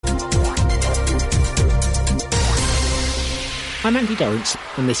I'm Andy Dorrance,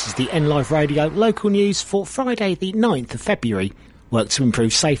 and this is the NLive Radio local news for Friday the 9th of February. Work to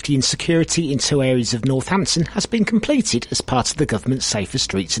improve safety and security in 2 areas of Northampton has been completed as part of the government's Safer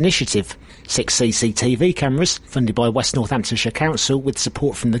Streets initiative. 6 CCTV cameras, funded by West Northamptonshire Council with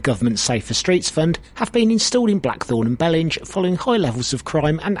support from the government's Safer Streets Fund, have been installed in Blackthorn and Bellinge following high levels of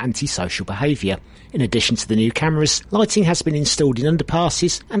crime and antisocial behaviour. In addition to the new cameras, lighting has been installed in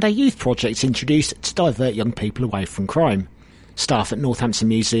underpasses and a youth project introduced to divert young people away from crime. Staff at Northampton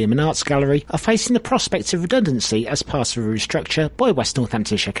Museum and Arts Gallery are facing the prospect of redundancy as part of a restructure by West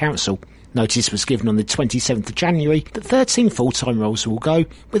Northamptonshire Council. Notice was given on the 27th of January that 13 full-time roles will go,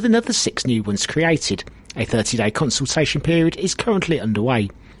 with another 6 new ones created. A 30-day consultation period is currently underway.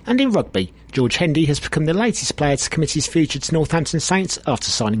 And in rugby, George Hendy has become the latest player to commit his future to Northampton Saints after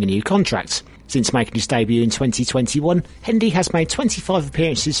signing a new contract. Since making his debut in 2021, Hendy has made 25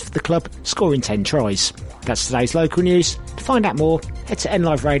 appearances for the club, scoring 10 tries. That's today's local news. To find out more, head to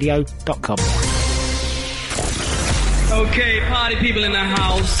nliveradio.com. Okay, party people in the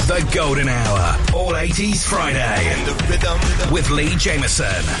house. The Golden Hour, all 80s Friday. The rhythm with Lee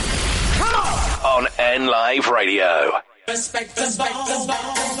Jameson. Come on NLive Radio. Respect us ball.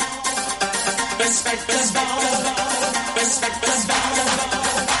 Respect us ball. Respect us ball.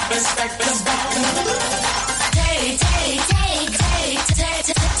 Respect us ball.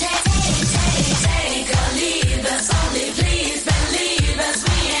 Take a lead us, only please believe us.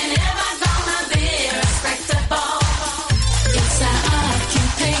 We ain't ever gonna be respectable. It's our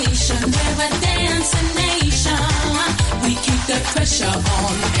occupation, we're a dancing nation. We keep the pressure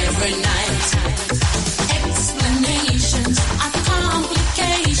on every night. Explanations are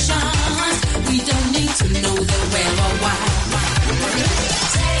complications. We don't need to know the where or why.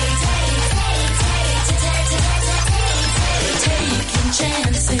 Taking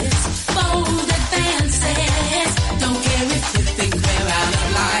chances, bold advances. Don't care if you think we're out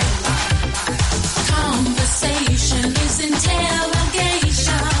of line. Conversation is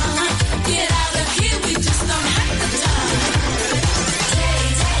interrogation. Get out of here, we just don't have the time.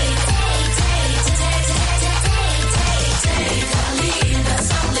 Take a lead us,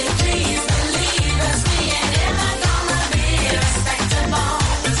 only please believe us. We ain't ever gonna be respectable.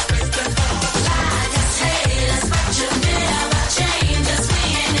 Like us, hate us, but you'll never change us. We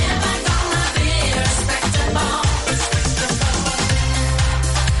ain't ever gonna be respectable.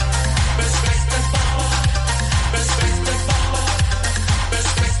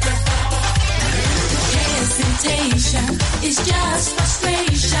 Hesitation is just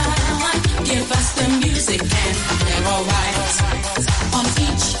frustration. Give us the music and we're alright. On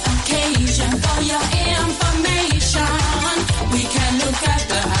each occasion, for your information, we can look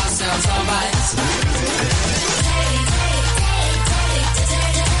after ourselves alright.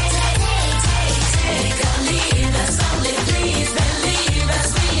 Take a lead us, only please believe us.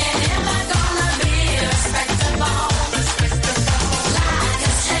 We ain't ever gonna be respectable. Like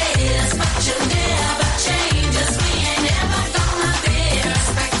us, hate us, but you'll never change us. We ain't ever gonna be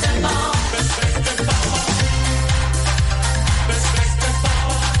respectable.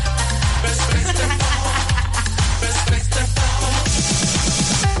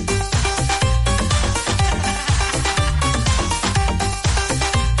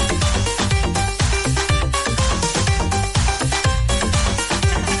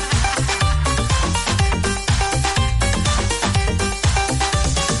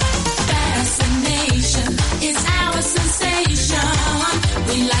 Fascination is our sensation.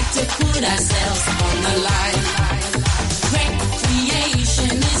 We like to put ourselves on the line.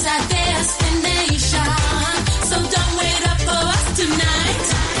 Recreation is our destination. So don't wait up for us tonight.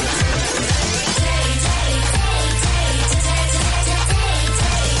 Take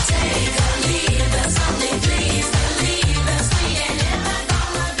a lead us, only please believe us. We ain't ever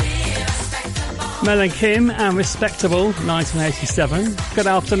gonna be respectable. Mel and Kim and Respectable, 1987. Good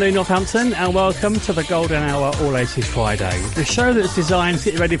afternoon, Northampton, and welcome to the Golden Hour All 80s Friday. The show that's designed to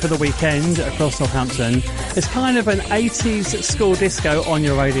get you ready for the weekend across Northampton. It's kind of an 80s school disco on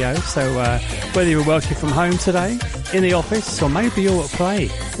your radio, so whether you're working from home today, in the office, or maybe you're at play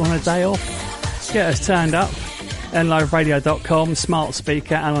on a day off, get us turned up. nliveradio.com, smart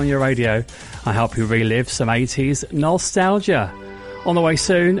speaker, and on your radio. I help you relive some 80s nostalgia. On the way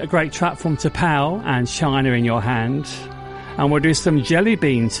soon, a great track from Tapao and China in Your Hand. And we'll do some Jelly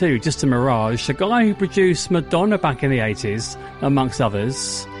Bean too, just a mirage, a guy who produced Madonna back in the 80s, amongst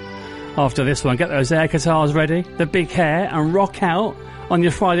others. After this one, get those air guitars ready, the big hair, and rock out on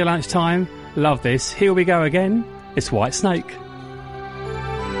your Friday lunchtime. Love this. Here we go again. It's White Snake.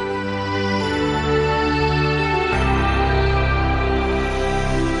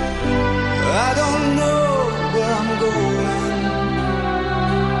 I don't know where I'm going,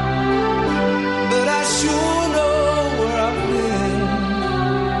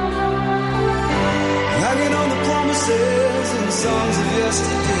 of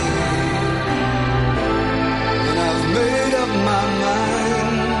yesterday, and I've made up my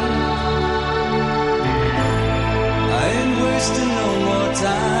mind. I ain't wasting no more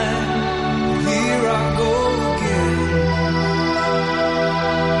time. Here I go again.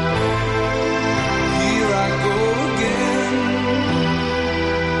 Here I go again.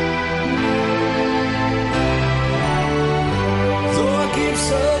 Though I keep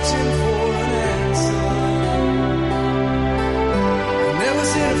searching for an answer, I never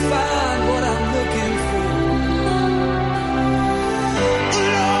seem to find what I'm looking for.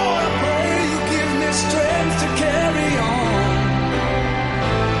 Lord, I pray you give me strength to carry on,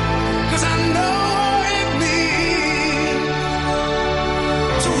 'cause I know what it means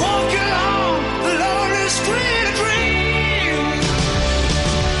to walk along the lonely street of dreams.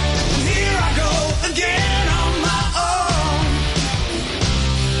 Here I go again on my own,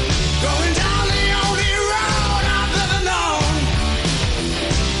 going down the only road I've ever known.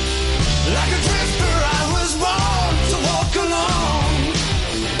 Like a drifter I was born to walk along,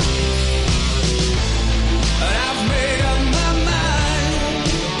 and I've made up my mind.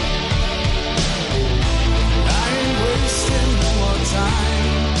 I ain't wasting no more time.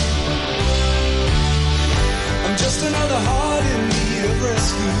 I'm just another heart in need of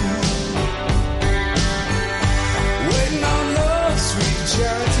rescue, waiting on love's sweet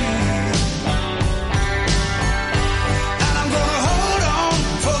charity. And I'm gonna hold on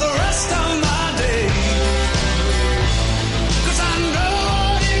for the rest of my days, 'cause I know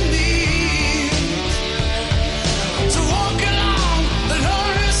what it means to walk along the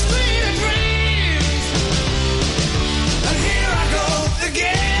lonely street of dreams. And here I go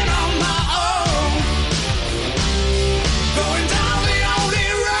again on my own, going down the only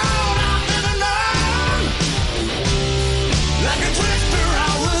road I've ever known. Like a drifter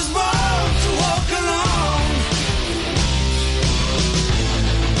I was born to walk along,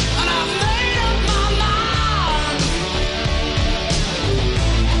 and I've made up my mind.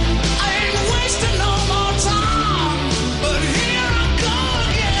 I ain't wasting no more time, but here I go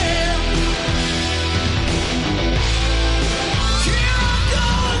again. Here I go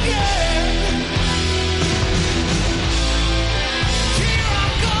again. Here I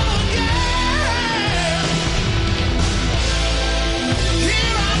go again.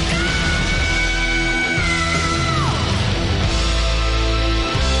 Here I go.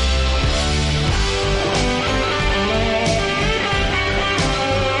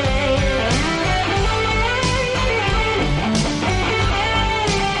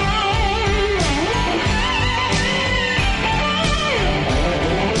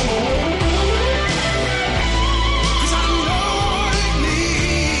 Cause I know what it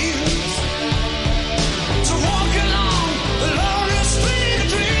means to walk along the lonely street of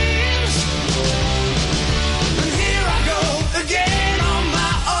dreams. And here I go again on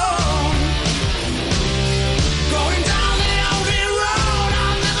my own, going down the only road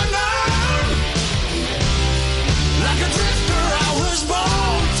I've never known. Like a drifter I was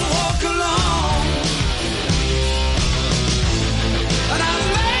born to walk along, and I've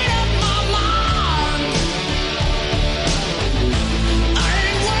made up my mind. I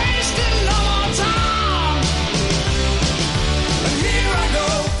ain't wasting no more time. And here I go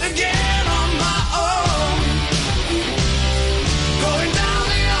again on my own, going down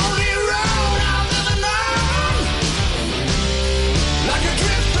the only road I've ever known. Like a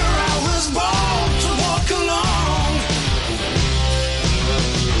drifter I was born to walk along,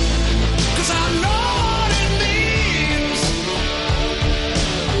 'cause I know what it means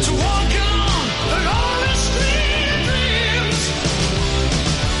to walk along the lonely street of dreams.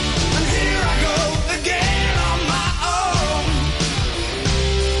 And here I go again on my own,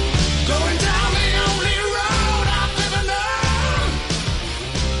 going down the only road I've ever known.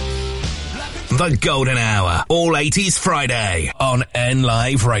 The Golden Hour, all 80s Friday on N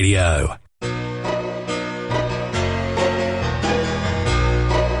Live Radio.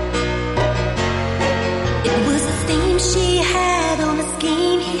 It was a theme she had on a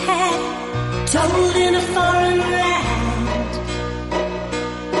scheme he had, told in a foreign land,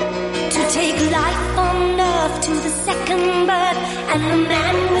 to take life on earth to the second birth, and the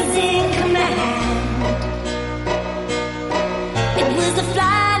man was in command. It was a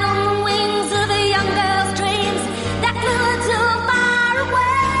flight on the wings of a young girl's dreams that flew her too far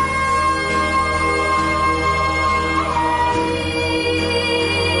away.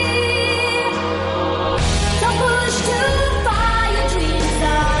 So push too far, your dreams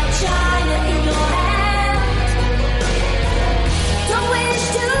are China in your hand. Don't wish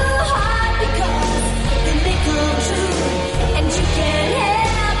too hard, because they may come true, and you can't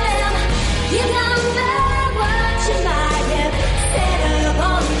help them. You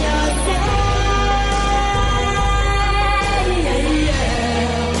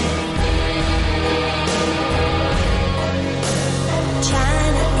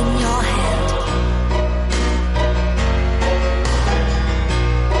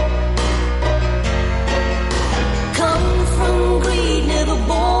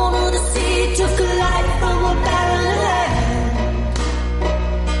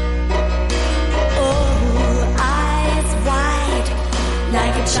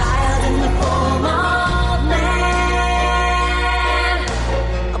a child in the form of man.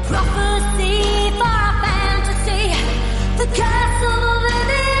 A prophecy for a fantasy, the curse of a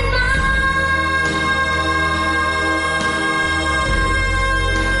living mind.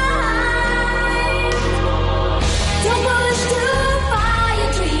 Don't push too far,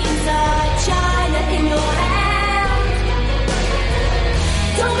 your dreams are China in your hand.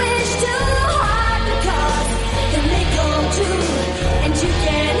 Don't wish too hard because they may come true, and you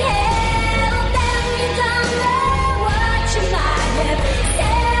can't help them. You don't know what you might have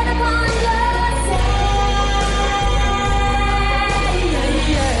said upon yourself.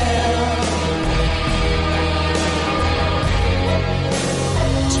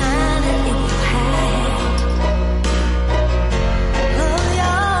 China in your hand. Oh,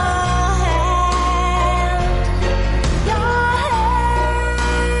 your hand. Your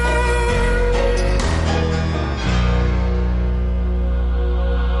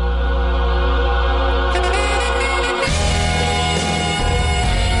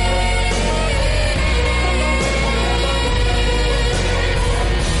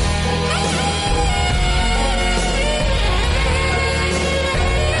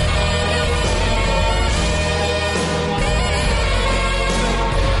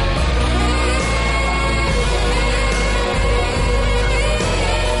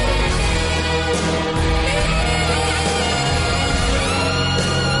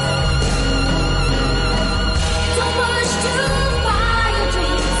Don't push too far, your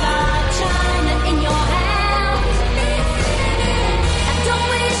dreams are China in your hand. And don't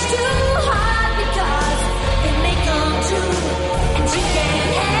wish too hard because it may come true, and you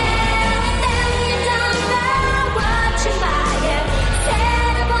can't help them. You don't know what you might have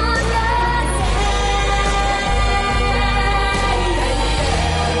said upon yourself.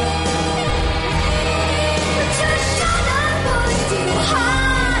 But just shut up, push too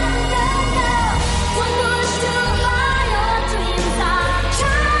hard. No, no. Don't push too far, your dreams are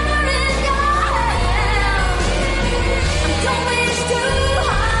China in your hand. And don't wish too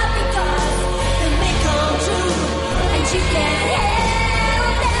hard because they may come true, and you can't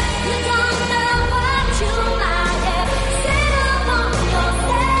help them. You don't know what you might have said upon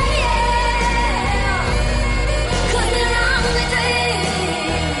yourself. 'Cause they're only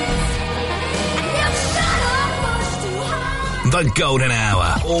dreams, and you shut up, push too hard. The Golden Hour,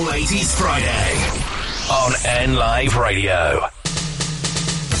 all 80s Friday on N Live Radio.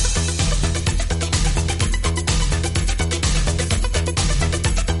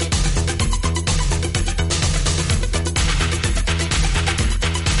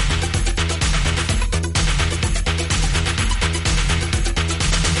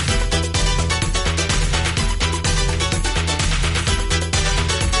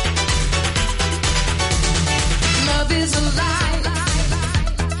 Love is a lie,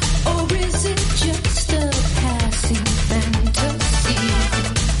 or is it just a passing fantasy?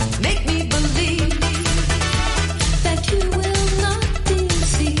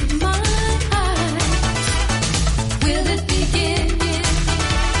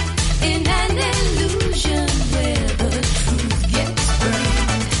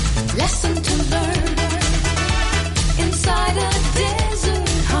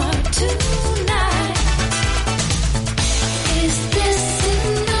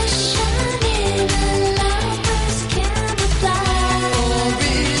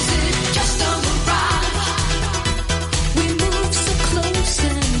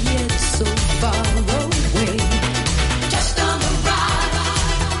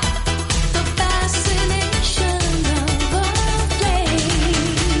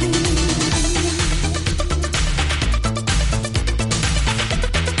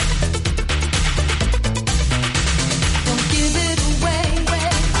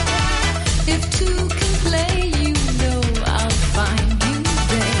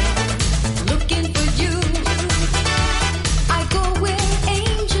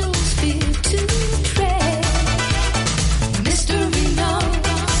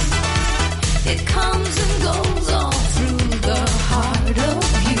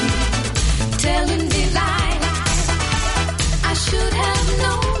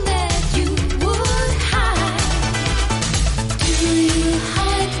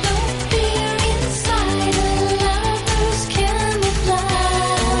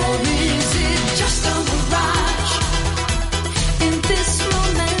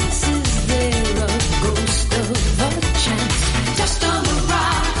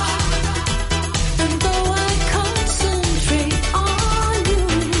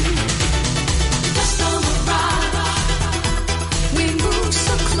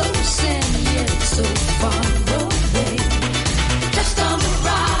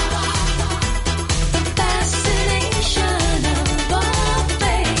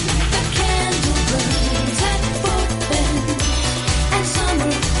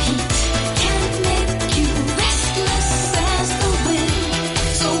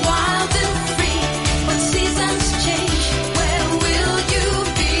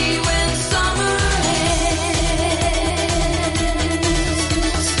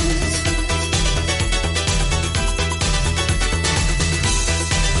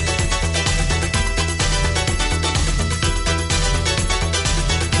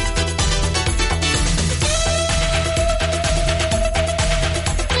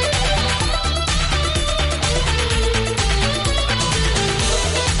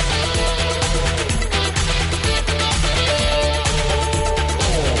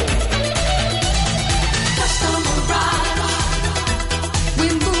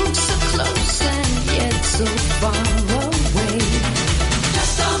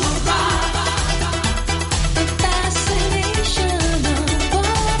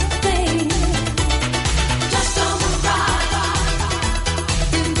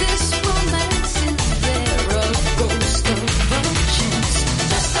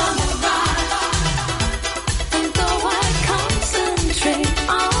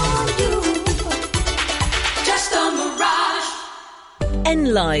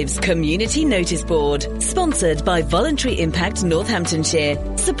 N Live's Community Notice Board, sponsored by Voluntary Impact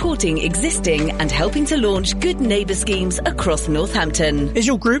Northamptonshire, supporting existing and helping to launch good neighbour schemes across Northampton. Is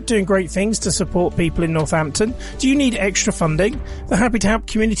your group doing great things to support people in Northampton? Do you need extra funding? The Happy to Help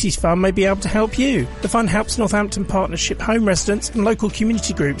Communities Fund may be able to help you. The fund helps Northampton Partnership home residents and local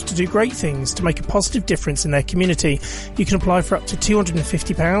community groups to do great things to make a positive difference in their community. You can apply for up to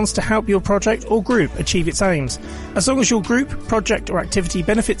 £250 to help your project or group achieve its aims. As long as your group, project or activity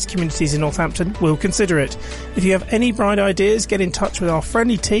benefits communities in Northampton, we'll consider it. If you have any bright ideas, get in touch with our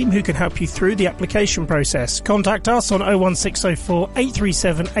friendly team who can help you through the application process. Contact us on 01604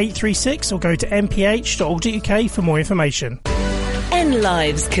 837 836 or go to mph.org.uk for more information. N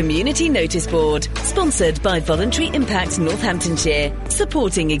Live's Community Notice Board, sponsored by Voluntary Impact Northamptonshire,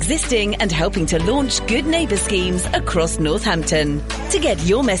 supporting existing and helping to launch good neighbour schemes across Northampton. To get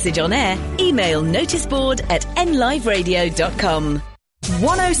your message on air, email noticeboard@nliveradio.com.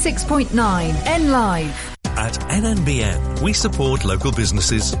 106.9 N Live. At NNBN, we support local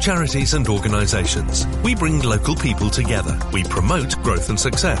businesses, charities and organisations. We bring local people together. We promote growth and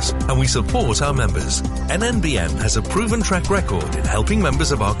success, and we support our members. NNBN has a proven track record in helping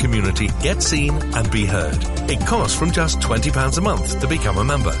members of our community get seen and be heard. It costs from just £20 a month to become a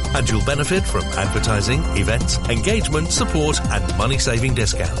member, and you'll benefit from advertising, events, engagement, support and money-saving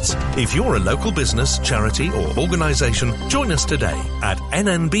discounts. If you're a local business, charity or organisation, join us today at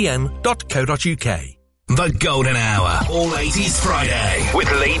nnbn.co.uk. The Golden Hour, all 80s Friday,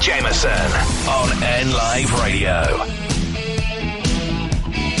 with Lee Jameson on N Live Radio.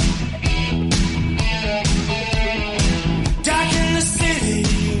 Dark in the city,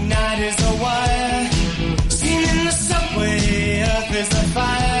 night is a wire. Seen in the subway, earth is a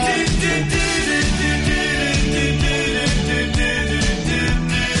fire.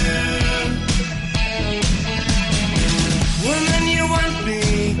 Woman, you want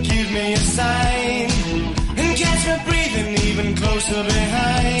me, give me a sign. Catch me breathing even closer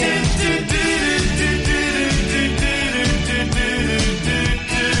behind.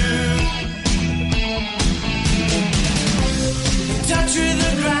 Touch with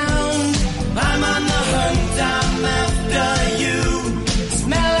the ground, I'm on the hunt, I'm after you.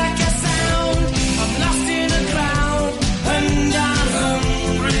 Smell like a sound, I'm lost in a crowd, and I'm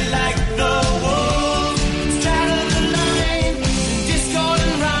hungry like the wolf. Straddle the line, discord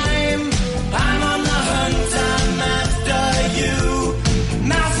and rhyme, I'm on the hunt.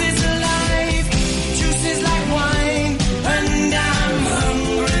 Mouth is alive, juice is like wine, and I'm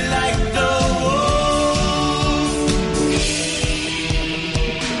hungry like the wolf.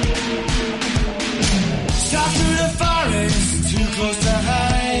 Stalk through the forest, too close to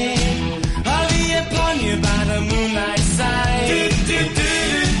hide. I'll be upon you by the moonlight side.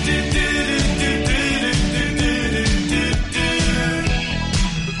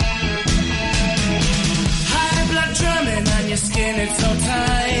 High blood drumming on your skin, it's so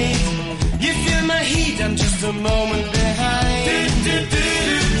tight. You feel my heat, I'm just a moment behind.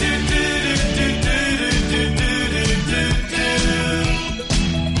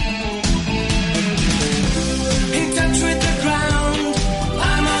 In touch with the ground,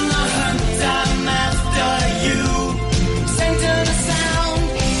 I'm on the hunt, I'm after you. Center the sound,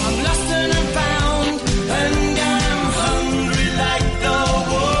 I'm lost and I'm found, and I'm hungry like the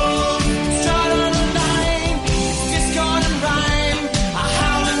wolf. Start on the line, discord and rhyme. I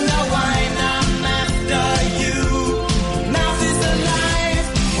howl and I whine, I'm after you.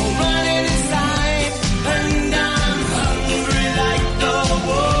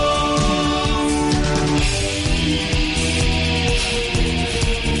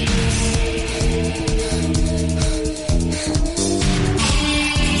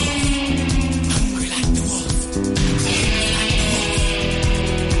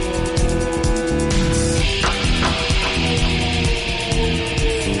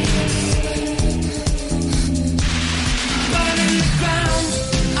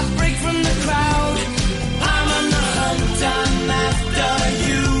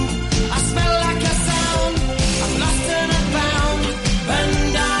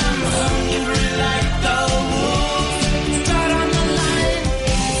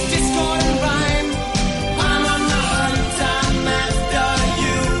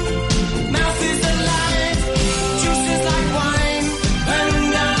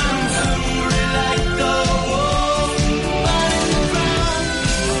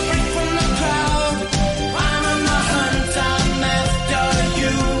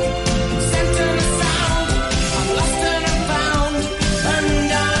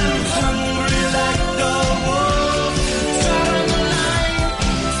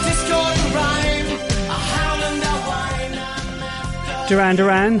 Duran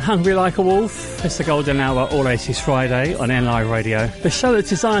Duran, Hungry Like a Wolf. It's the Golden Hour, All 80s Friday on NLive Radio. The show that's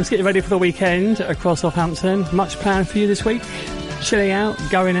designed to get you ready for the weekend across Northampton. Much planned for you this week? Chilling out,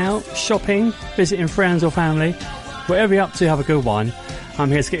 going out, shopping, visiting friends or family. Whatever you're up to, have a good one. I'm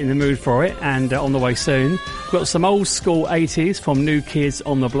here to get in the mood for it, and on the way soon, we've got some old school 80s from New Kids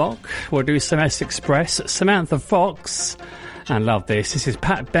on the Block. We'll do some S Express, Samantha Fox, and love this. This is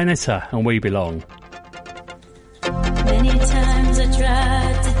Pat Benatar and We Belong. Many times I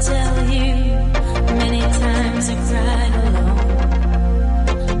tried to tell you, many times I cried alone.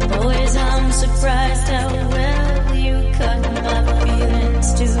 Boys, I'm surprised how well you cut my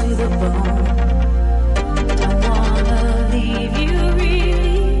feelings to the bone. Don't wanna leave you,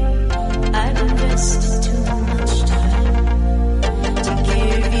 really. I've invested too much time to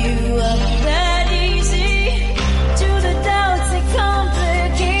give you up that easy to the doubts that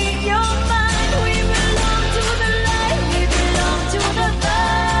complicate your mind. We belong to the light, we belong to the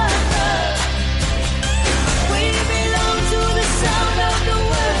thunder. We belong to the sound of the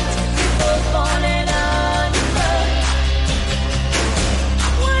words we both falling under.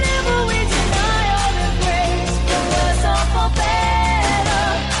 Whatever we deny or embrace, for worse or for better,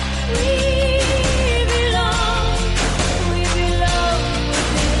 we belong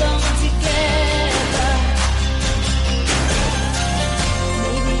together.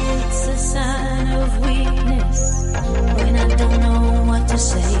 Maybe it's a sign of weakness when I don't know what to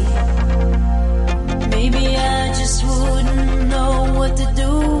say. Maybe I just wouldn't know what to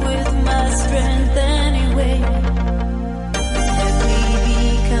do with my strength anyway. Have we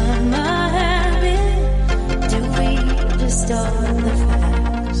become a habit? Do we distort the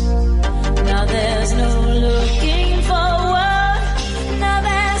facts? Now there's no looking forward. Now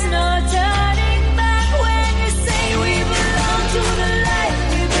there's no turning back when you say we belong to the light,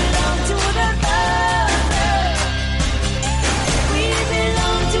 we belong to the thunder. We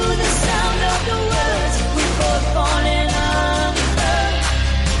belong to the sound of the words we both falling under.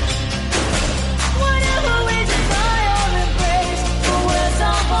 Whatever we deny or embrace, for worse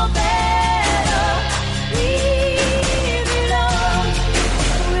or for better, we belong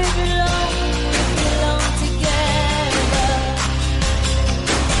together.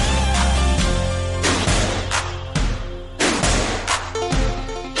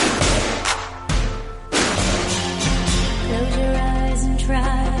 Close your eyes and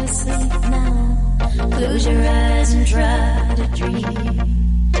try to sleep now. Close your eyes and try to dream.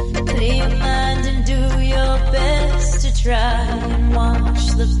 Clear your mind and do your best to try and watch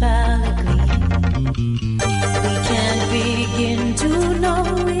the palette gleam. We can't begin to know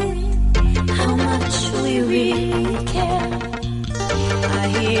it, how much we really care. I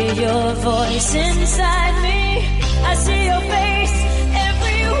hear your voice inside me, I see your face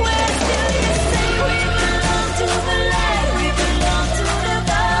everywhere. Still you say we belong to the light, we belong to the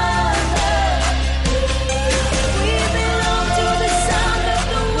thunder. We belong to the sound of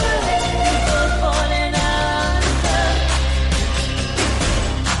the words we both falling under.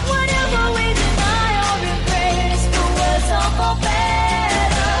 Whatever we deny or embrace, for worse or for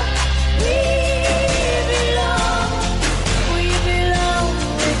better, we belong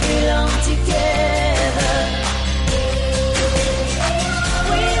together.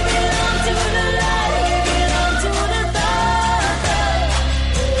 We belong to the light, we belong to the thunder.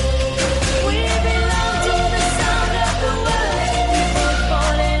 We belong to the sound of the words we both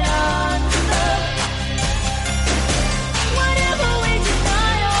falling under. Whatever we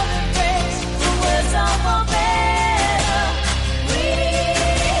deny or embrace, for worse or for better, we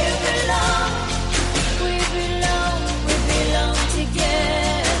belong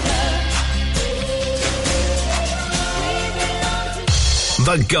together.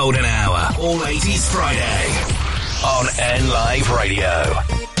 The Golden Hour, All 80s Friday on NLive Radio.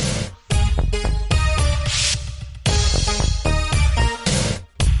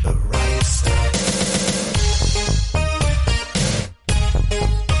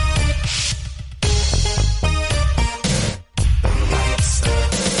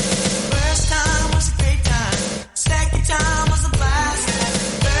 First time was a great time. Second time was a blast.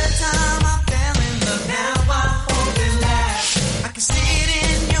 Third time I fell in love. Now I hope it lasts. I can see it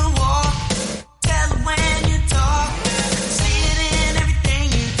in your walk. Tell it when you talk. I can see it in everything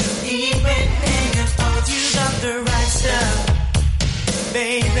you do. Even in your thoughts, you got the right stuff,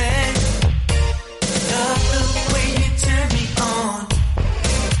 baby. Love the way you turn me on.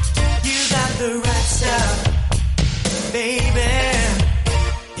 You got the right stuff, baby.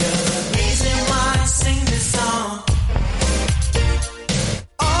 You're the reason why I sing this song.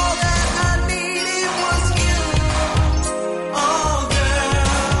 All that I needed was you. Oh, girl,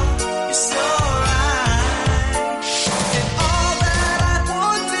 you're so right. And all that I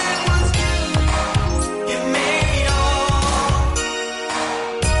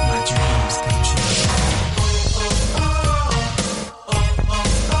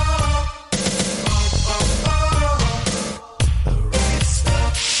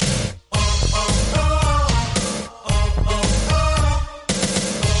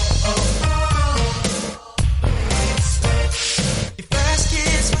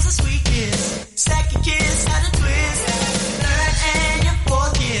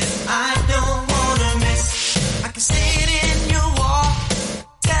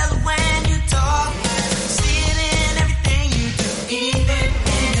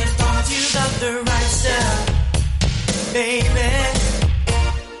baby.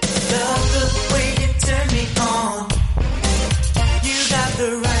 Love the way you turn me on. You got the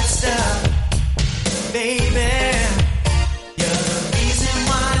right stuff, baby. You're the reason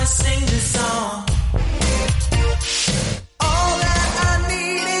why I sing this song. All that I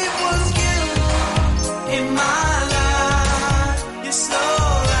needed was you in my life. You're so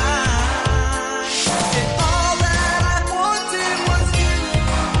right. And all that I wanted was you.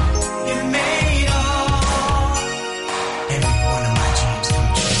 You made all every one of my dreams come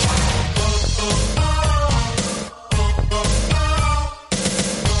true.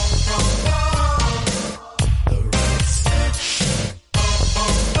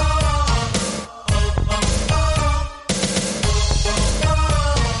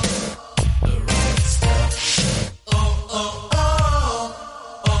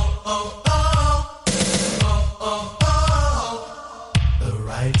 The right stuff. The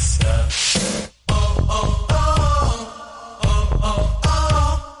right stuff.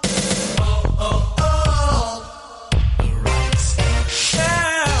 The right stuff.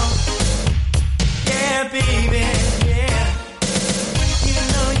 Girl, yeah, baby, yeah. You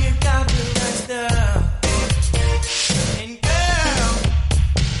know you got the right stuff. And girl,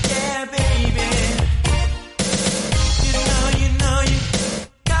 yeah, baby. You know you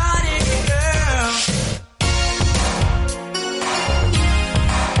got it, girl.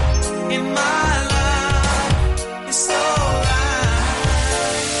 In my life, you're so right.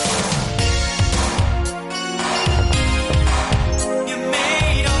 You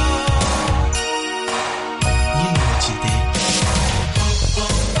made all. You know what you did.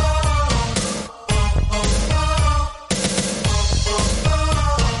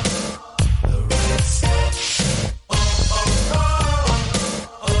 The right stuff.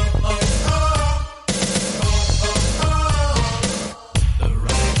 The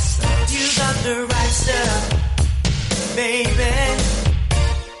right stuff. You got the right stuff, baby.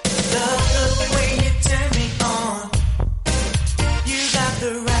 Love the way you turn me on. You got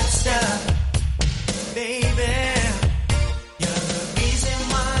the right stuff, baby. You're the reason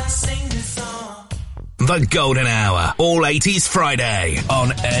why I sing this song. The Golden Hour, all 80s Friday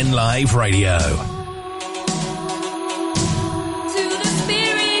on N Live Radio. To the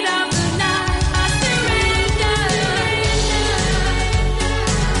spirit of the night, I surrender.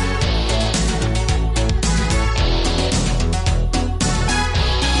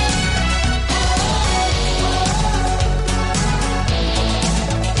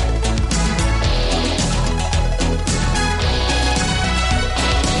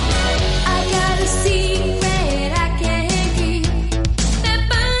 I got a secret I can't keep that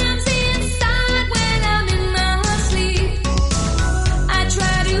burns inside.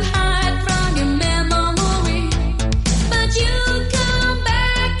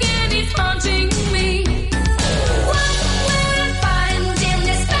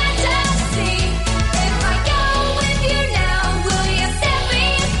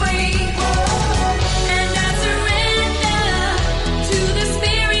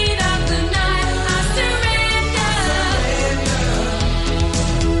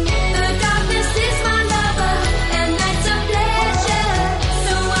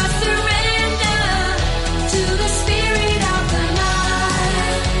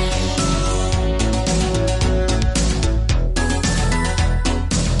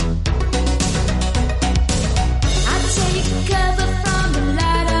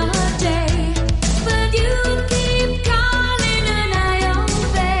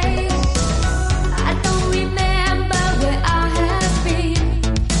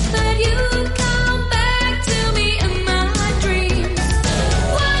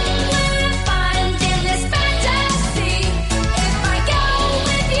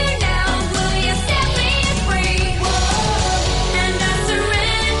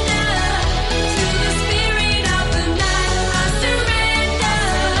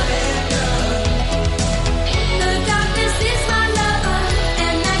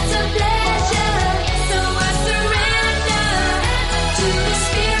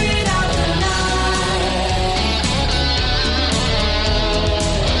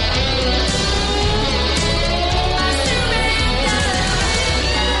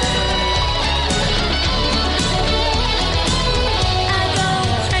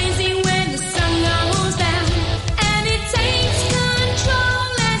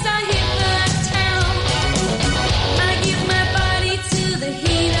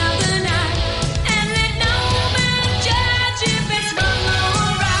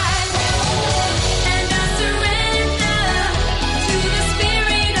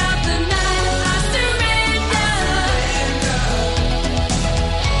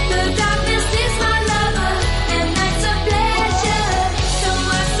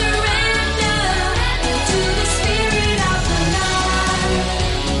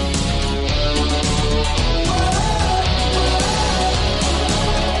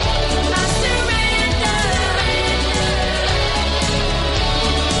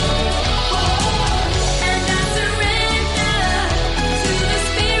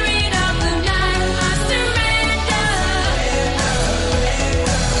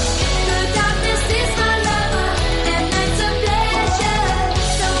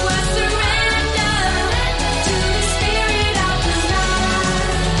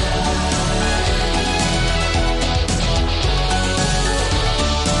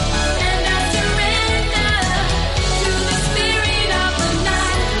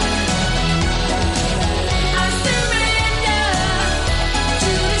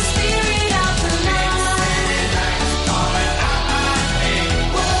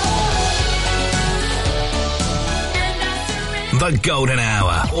 The Golden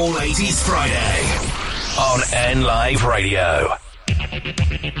Hour, all 80s Friday, on N Live Radio.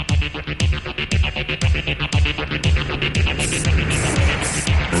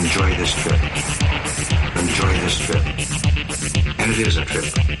 Enjoy this trip. Enjoy this trip. And it is a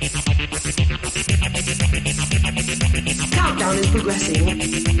trip. Countdown is progressing. 1, 2,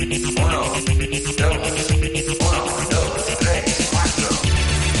 3, 4.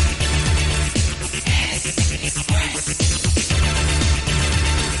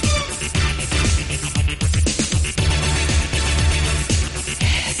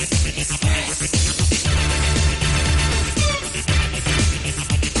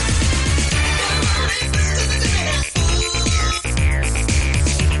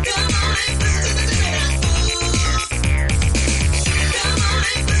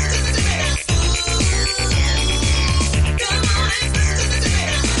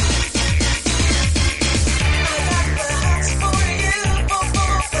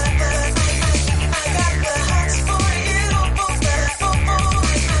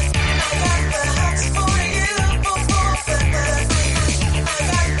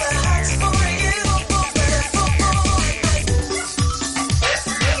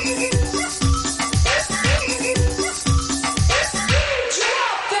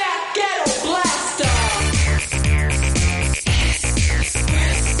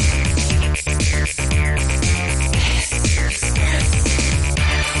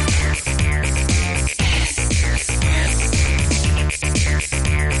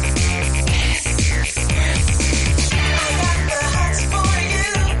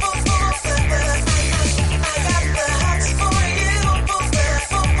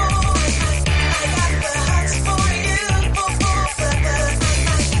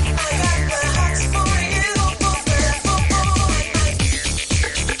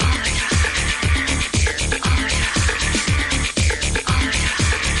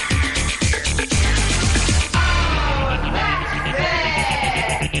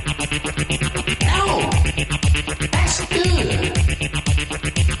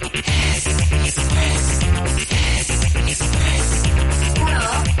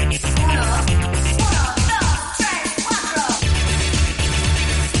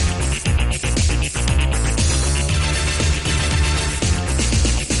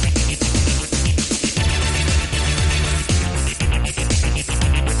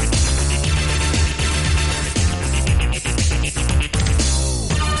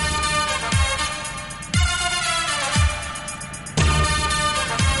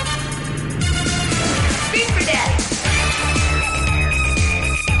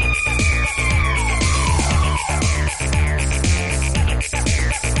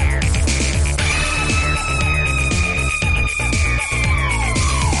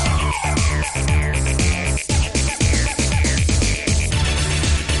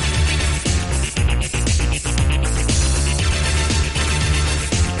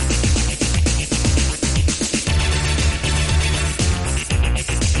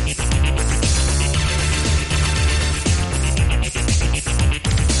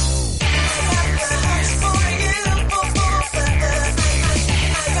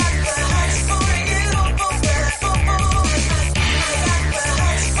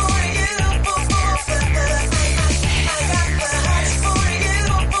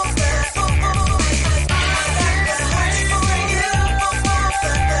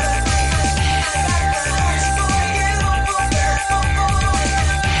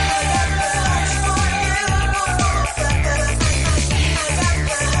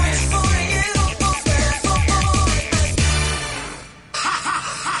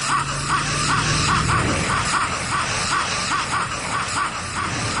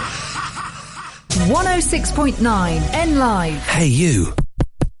 N Live. Hey you.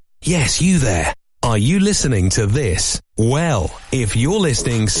 Yes, you there. Are you listening to this? Well, if you're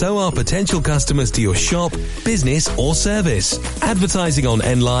listening, so are potential customers to your shop, business or service. Advertising on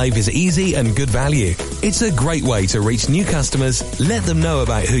N Live is easy and good value. It's a great way to reach new customers, let them know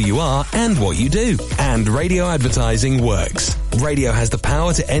about who you are and what you do. And radio advertising works. Radio has the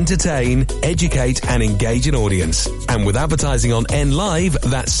power to entertain, educate and engage an audience. And with advertising on N Live,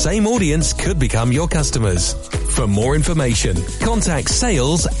 that same audience could become your customers. For more information, contact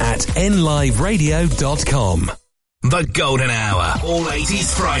sales@nliveradio.com. The Golden Hour, all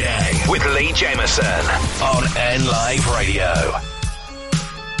 80s Friday, with Lee Jameson on N Live Radio.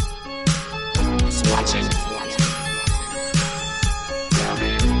 Who's watching? Tell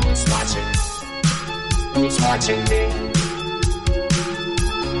me who's watching? Who's watching me?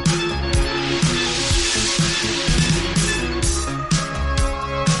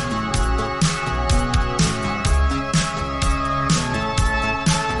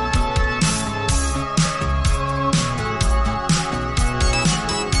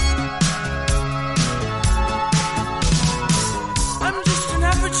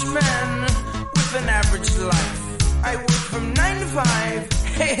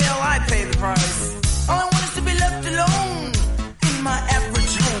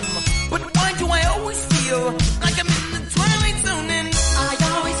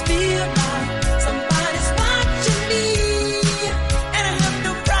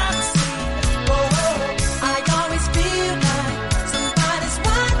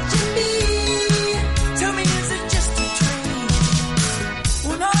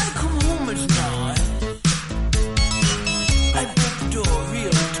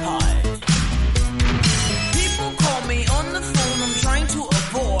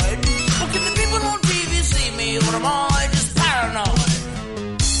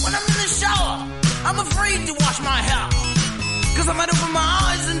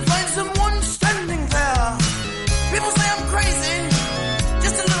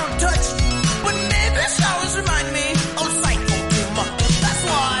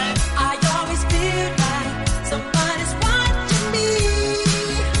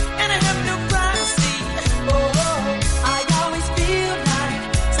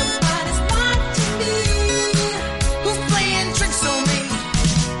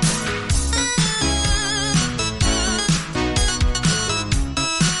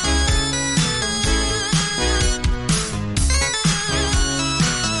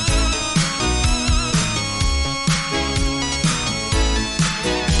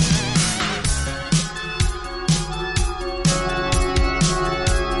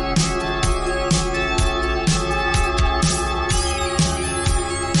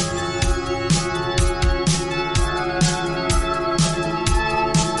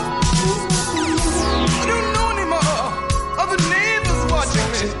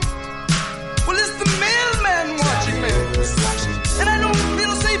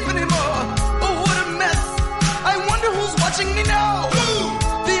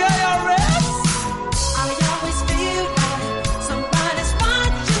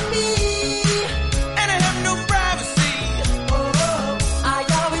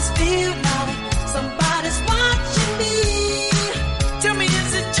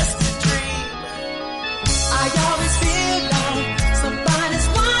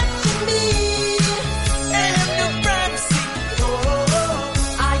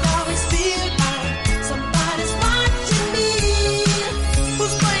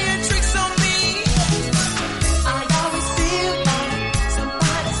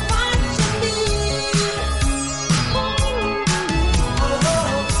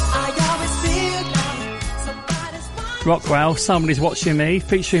 Rockwell, Somebody's Watching Me,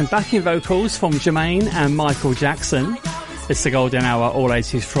 featuring backing vocals from Jermaine and Michael Jackson. It's the Golden Hour, All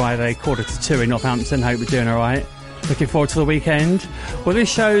 80s Friday, 1:45 in Northampton. Hope you're doing alright. Looking forward to the weekend. Well, this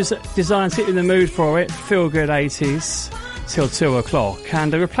show's designed to get you in the mood for it. Feel good 80s till 2 o'clock.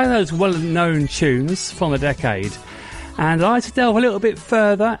 And we play those well-known tunes from the decade. And I like to delve a little bit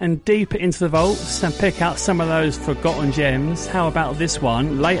further and deeper into the vaults and pick out some of those forgotten gems. How about this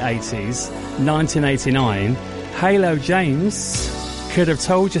one, late 80s, 1989, Halo James, Could Have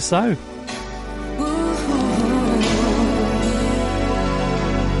Told You So.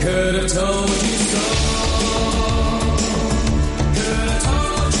 Could have told you so. Could have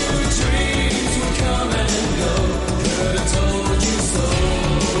told you dreams would come and go. Could have told you so.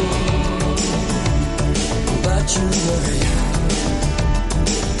 But you were young.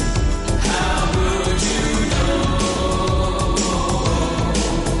 How would you know?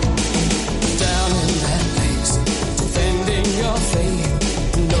 Down in that place, defending your faith,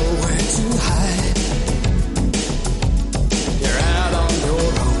 nowhere to hide. You're out on your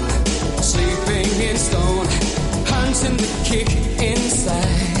own, sleeping in stone, hunting the kick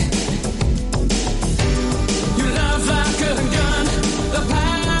inside. You love like a gun, the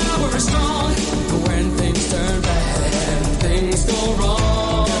power is strong, but when things turn bad and things go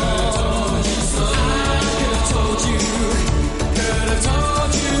wrong, I could have told you,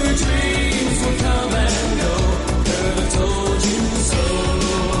 dreams would come and go, could have told you so,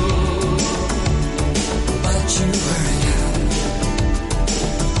 but you were young.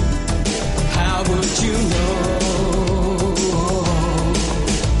 How would you know?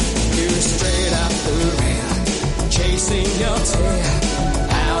 You're straight out the rail, chasing your tail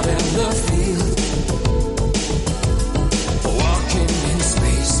out in the field, walking in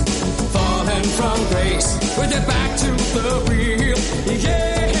space, falling from grace, with your back to the wheel.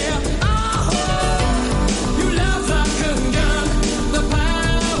 Yeah, you love like a gun, the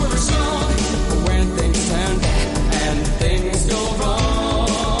power is strong, but when things turn bad and things go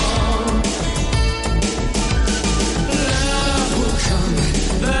wrong, love will come,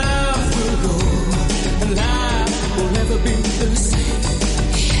 love will go, and life will never be the same.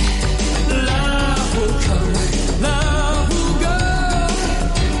 Love will come, love will go.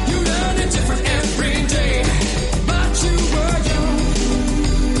 You learn it different every day, but you were young.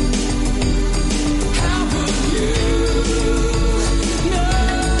 How would you know?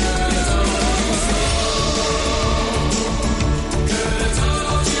 Could have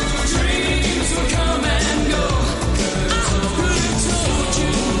told you dreams would come and go. I could have told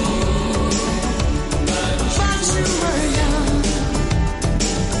you, but you were young.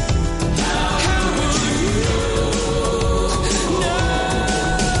 How would you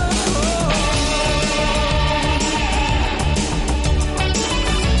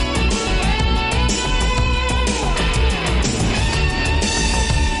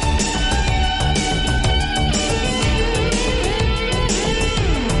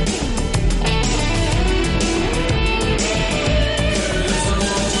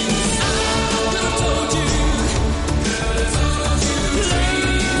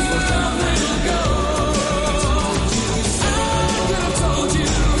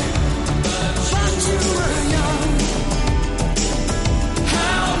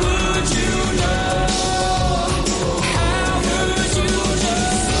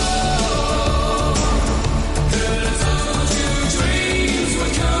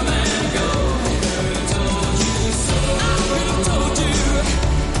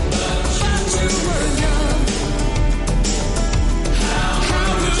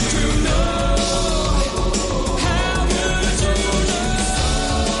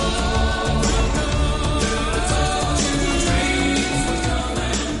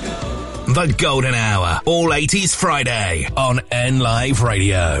The Golden Hour, All 80s Friday on N Live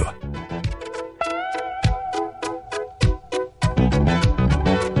Radio.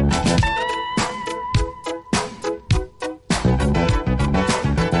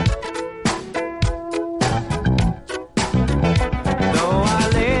 Though I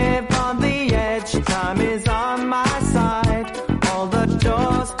live on the edge, time is on my side. All the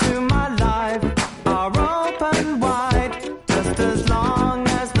doors to my life are open wide. Just as long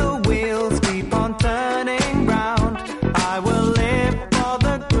as the wheels keep on turning round, I will live for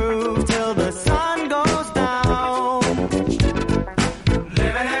the groove till the sun goes down.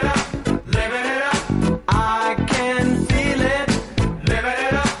 Living it up, I can feel it. Living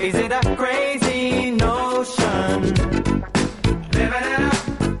it up, is it a crazy notion? Living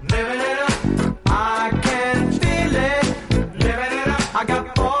it up, I can feel it. Living it up, I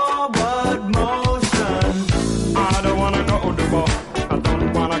got forward motion. I don't wanna go to war, I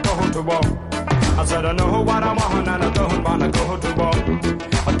don't wanna go to war. I said I know what I want and I don't wanna go to war.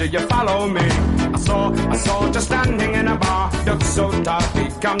 But do you follow me? I saw just standing in a bar. Looked so tough, he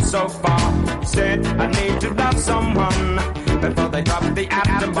come so far. Said I need to love someone before they drop the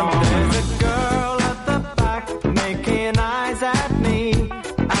atom bomb. There's a girl at the back making eyes at me,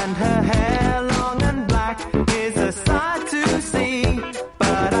 and her hair long and black is a sight to see.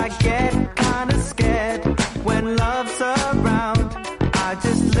 But I get kinda scared when love's around. I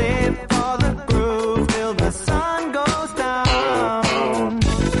just live for the groove till the sun goes down.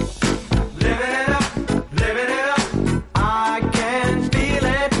 Living it up, I can feel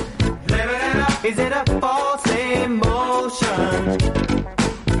it. Living it up, is it a false emotion?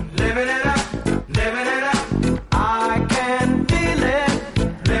 Living it up, I can feel it.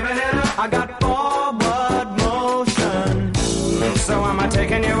 Living it up, I got forward motion. So am I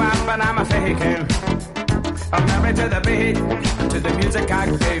taking you out, but I'm a faking. I'm married to the beat, to the music I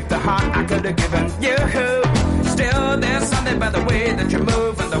gave, the heart I could have given you. Still, there's something about the way that you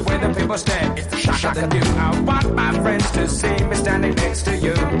move and the way that people stare. It's the shock of the new. I want my friends to see me standing next to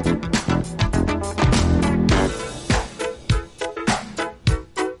you.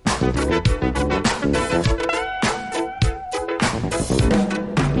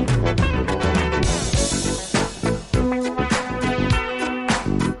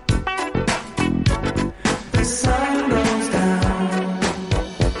 The sun goes down.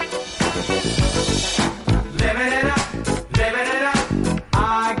 Living it up,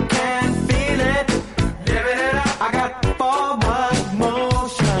 I can feel it. Living it up, I got forward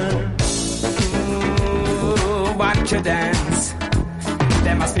motion. Ooh, watch her dance.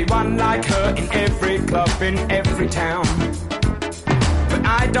 There must be one like her in every club, in every town. But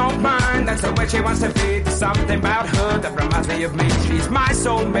I don't mind, that's the way she wants to be. There's something about her that reminds me of me. She's my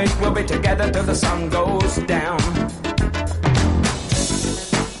soulmate, we'll be together till the sun goes down.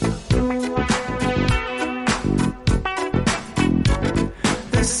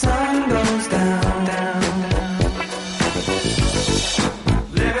 The sun goes down.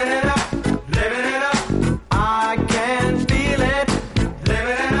 Living it up, I can feel it.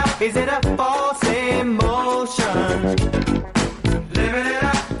 Living it up, is it a false emotion? Living it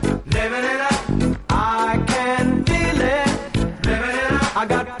up, I can feel it. Living it up, I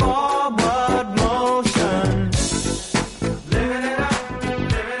got forward motion. Living it up,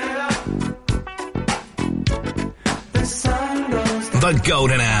 the sun goes down. The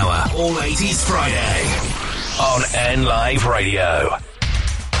Golden Hour, all 80s Friday on N Live Radio.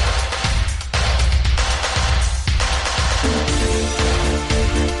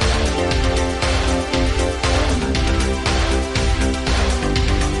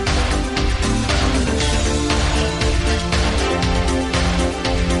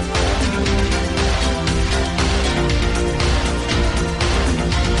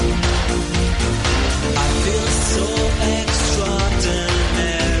 I feel so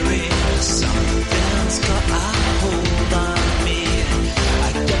extraordinary. Something's got a hold on me. I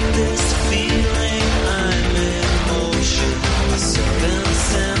get this feeling I'm in motion, a certain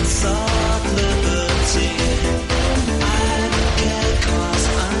sense of liberty. I get cause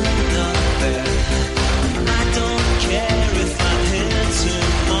I'm not there. I don't care if I'm here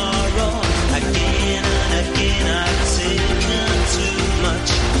tomorrow. Again and again I've taken too much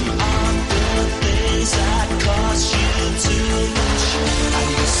of the things that cost you too much. I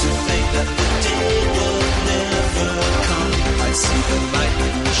used to think that the day would never come. I'd see the light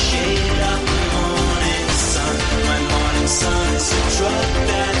in the shade of the morning sun. My morning sun is a drug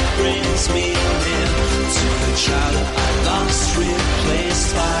that brings me near to the child that I lost, replaced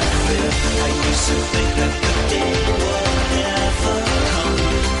by fear. I used to think that the day would never come,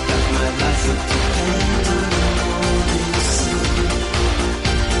 that my life would depend on the morning sun.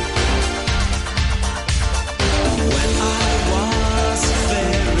 When I was a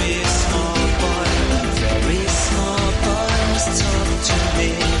very small boy, a very small boy was taught to me.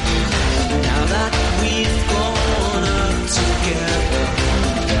 Now that we've grown up together,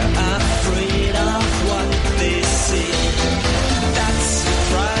 they're afraid of what they see. That's the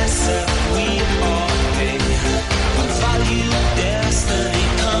price that we all pay. A value destiny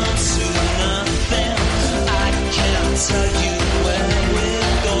comes to nothing. I can't tell you where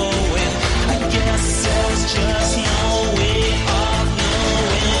we're going. I guess there's just no way of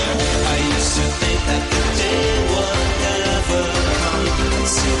knowing. I used to think that the day would never come. I'd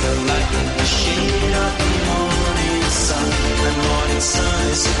see the light in the shade of the morning sun. The morning sun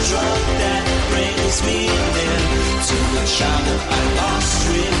is a drug that brings me near to the child that I lost,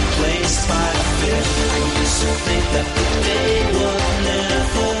 replaced by fear. I used to think that the day would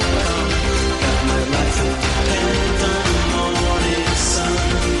never come, that my life would depend on the morning sun.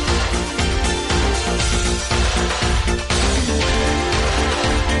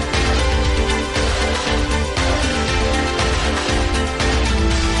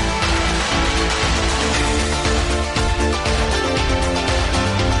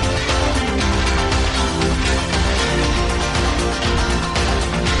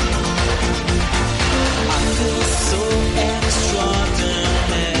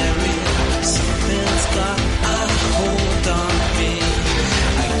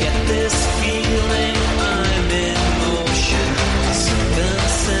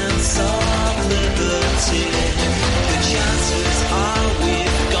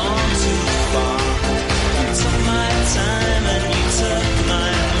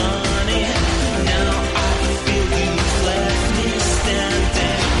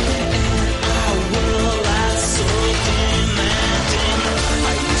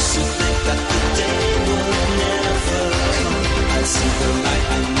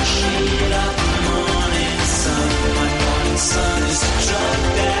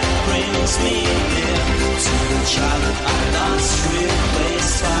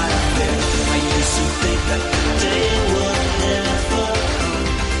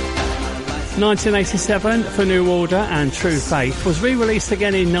 1987 for New Order and True Faith was re-released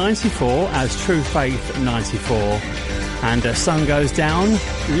again in 94 as True Faith 94. And Sun Goes Down,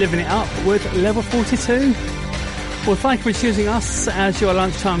 living it up with Level 42. Well, thank you for choosing us as your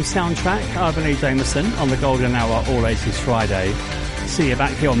lunchtime soundtrack. I've been Lee Jameson on the Golden Hour All 80s Friday. See you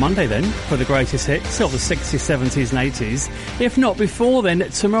back here on Monday then for the greatest hits of the 60s, 70s and 80s. If not before then,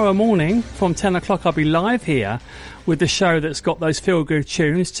 tomorrow morning from 10 o'clock I'll be live here with the show that's got those feel-good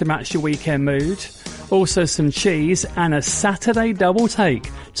tunes to match your weekend mood. Also some cheese and a Saturday double take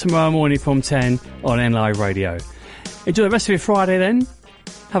tomorrow morning from 10 on NLive Radio. Enjoy the rest of your Friday then.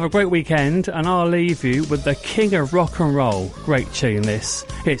 Have a great weekend, and I'll leave you with the king of rock and roll. Great tune this.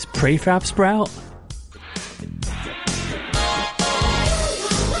 It's Prefab Sprout.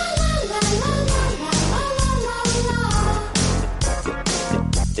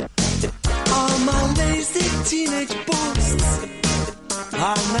 All my lazy teenage boasts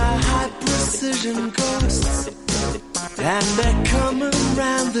are now high-precision ghosts, and they're coming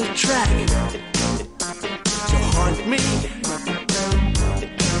round the track to haunt me.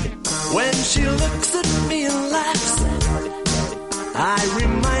 When she looks at me and laughs, I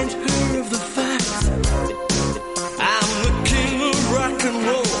remind her of the fact I'm the king of rock and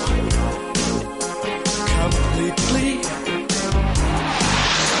roll, completely.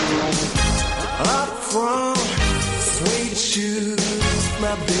 Up from suede shoes,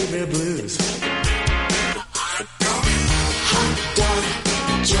 my baby blues. Hot dog,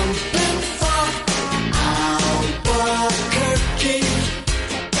 jumping for Albuquerque.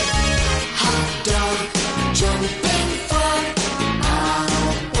 Hot dog, jumping for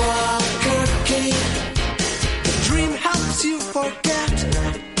Albuquerque. The dream helps you forget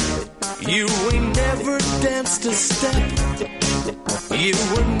you ain't never danced a step. You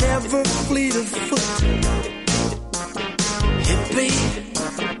were never fleet of foot. Hippie.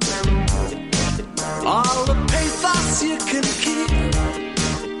 All the pathos you can keep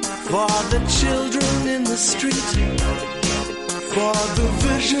for the children in the street, for the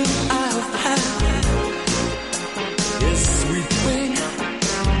vision I've had is sweeping.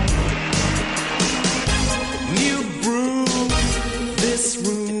 New broom, this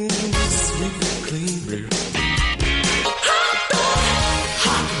room is sweet and clean.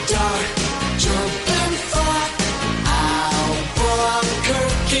 Hot dog, jumping for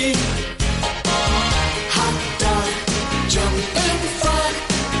Albuquerque. Hot dog, jumping for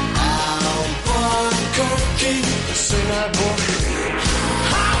Albuquerque. Sing that boy.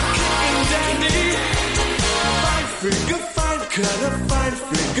 Hot kicking dandy. Fine figure, fine cutter, fine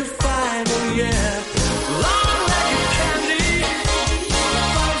figure, fine, oh yeah. Long-legged candy.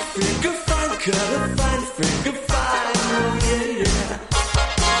 Fine figure, fine cutter, fine figure, fine, oh yeah, yeah.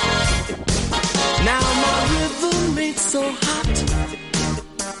 Now my rhythm ain't so hot,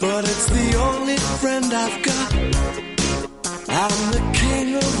 but it's the only friend I've got. I'm the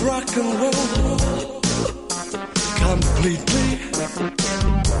king of rock and roll, completely.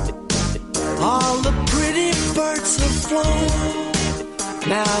 All the pretty birds have flown.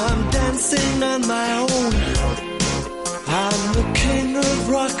 Now I'm dancing on my own. I'm the king of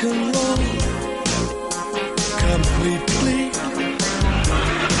rock and roll, completely.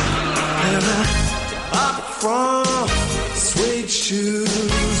 And up from suede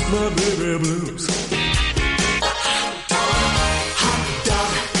shoes, my baby blues. Hot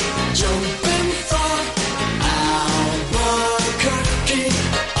dog, jumping for Albuquerque.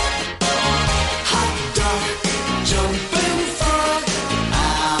 Hot dog, jumping for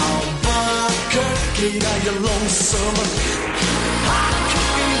Albuquerque. Now you're lonesome. Hot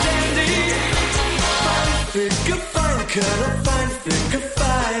kicking dandy. Fine figure, fine cutter, fine figure,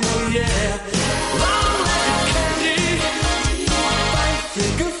 fine, oh yeah. Long-legged candy. Fine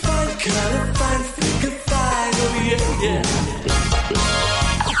figure, fine cutter, fine figure, fine, oh yeah, yeah.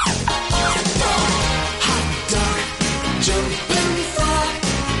 Hot dog, jumping for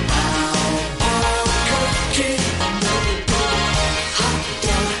Albuquerque. Hot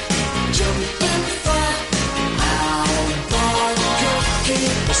dog, jumping for Albuquerque.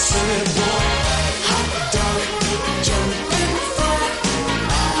 Sing it, boy. Hot dog, jumping for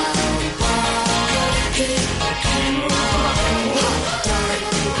Albuquerque. Hot dog,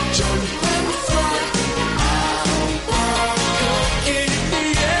 jumping for Albuquerque.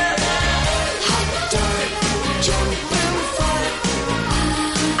 Yeah. Hot dog, jumping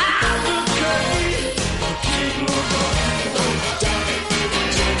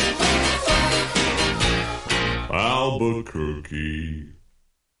for Albuquerque.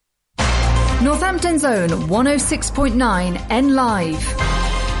 Northampton's own 106.9 N Live.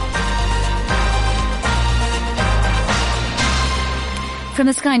 From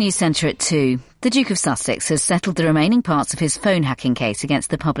the Sky News Centre at 2, the Duke of Sussex has settled the remaining parts of his phone hacking case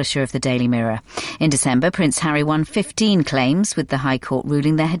against the publisher of the Daily Mirror. In December, Prince Harry won 15 claims, with the High Court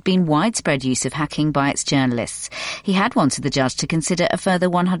ruling there had been widespread use of hacking by its journalists. He had wanted the judge to consider a further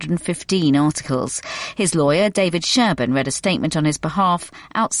 115 articles. His lawyer, David Sherburn, read a statement on his behalf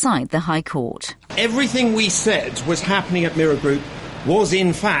outside the High Court. Everything we said was happening at Mirror Group was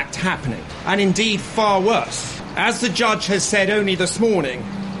in fact happening, and indeed far worse. As the judge has said only this morning,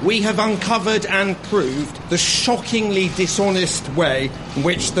 we have uncovered and proved the shockingly dishonest way in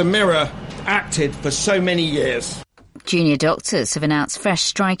which the Mirror acted for so many years. Junior doctors have announced fresh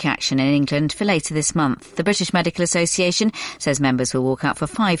strike action in England for later this month. The British Medical Association says members will walk out for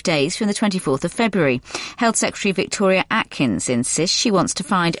 5 days from the 24th of February. Health Secretary Victoria Atkins insists she wants to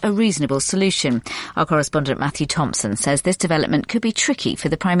find a reasonable solution. Our correspondent Matthew Thompson says this development could be tricky for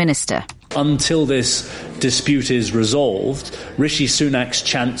the Prime Minister. Until this dispute is resolved, Rishi Sunak's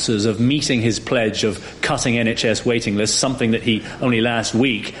chances of meeting his pledge of cutting NHS waiting lists, something that he only last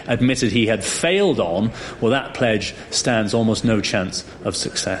week admitted he had failed on, well, that pledge stands almost no chance of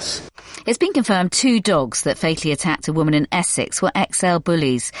success. It's been confirmed 2 dogs that fatally attacked a woman in Essex were XL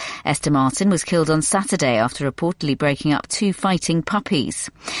bullies. Esther Martin was killed on Saturday after reportedly breaking up 2 fighting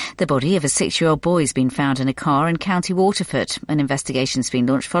puppies. The body of a 6-year-old boy has been found in a car in County Waterford. An investigation's been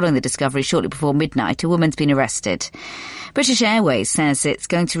launched following the discovery shortly before midnight. A woman's been arrested. British Airways says it's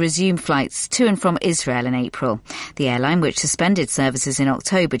going to resume flights to and from Israel in April. The airline, which suspended services in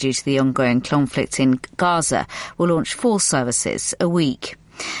October due to the ongoing conflict in Gaza, will launch 4 services a week.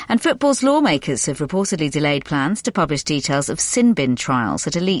 And football's lawmakers have reportedly delayed plans to publish details of sin bin trials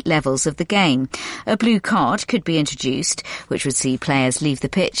at elite levels of the game. A blue card could be introduced, which would see players leave the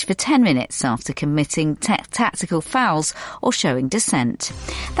pitch for 10 minutes after committing tactical fouls or showing dissent.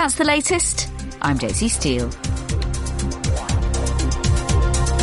 That's the latest. I'm Daisy Steele.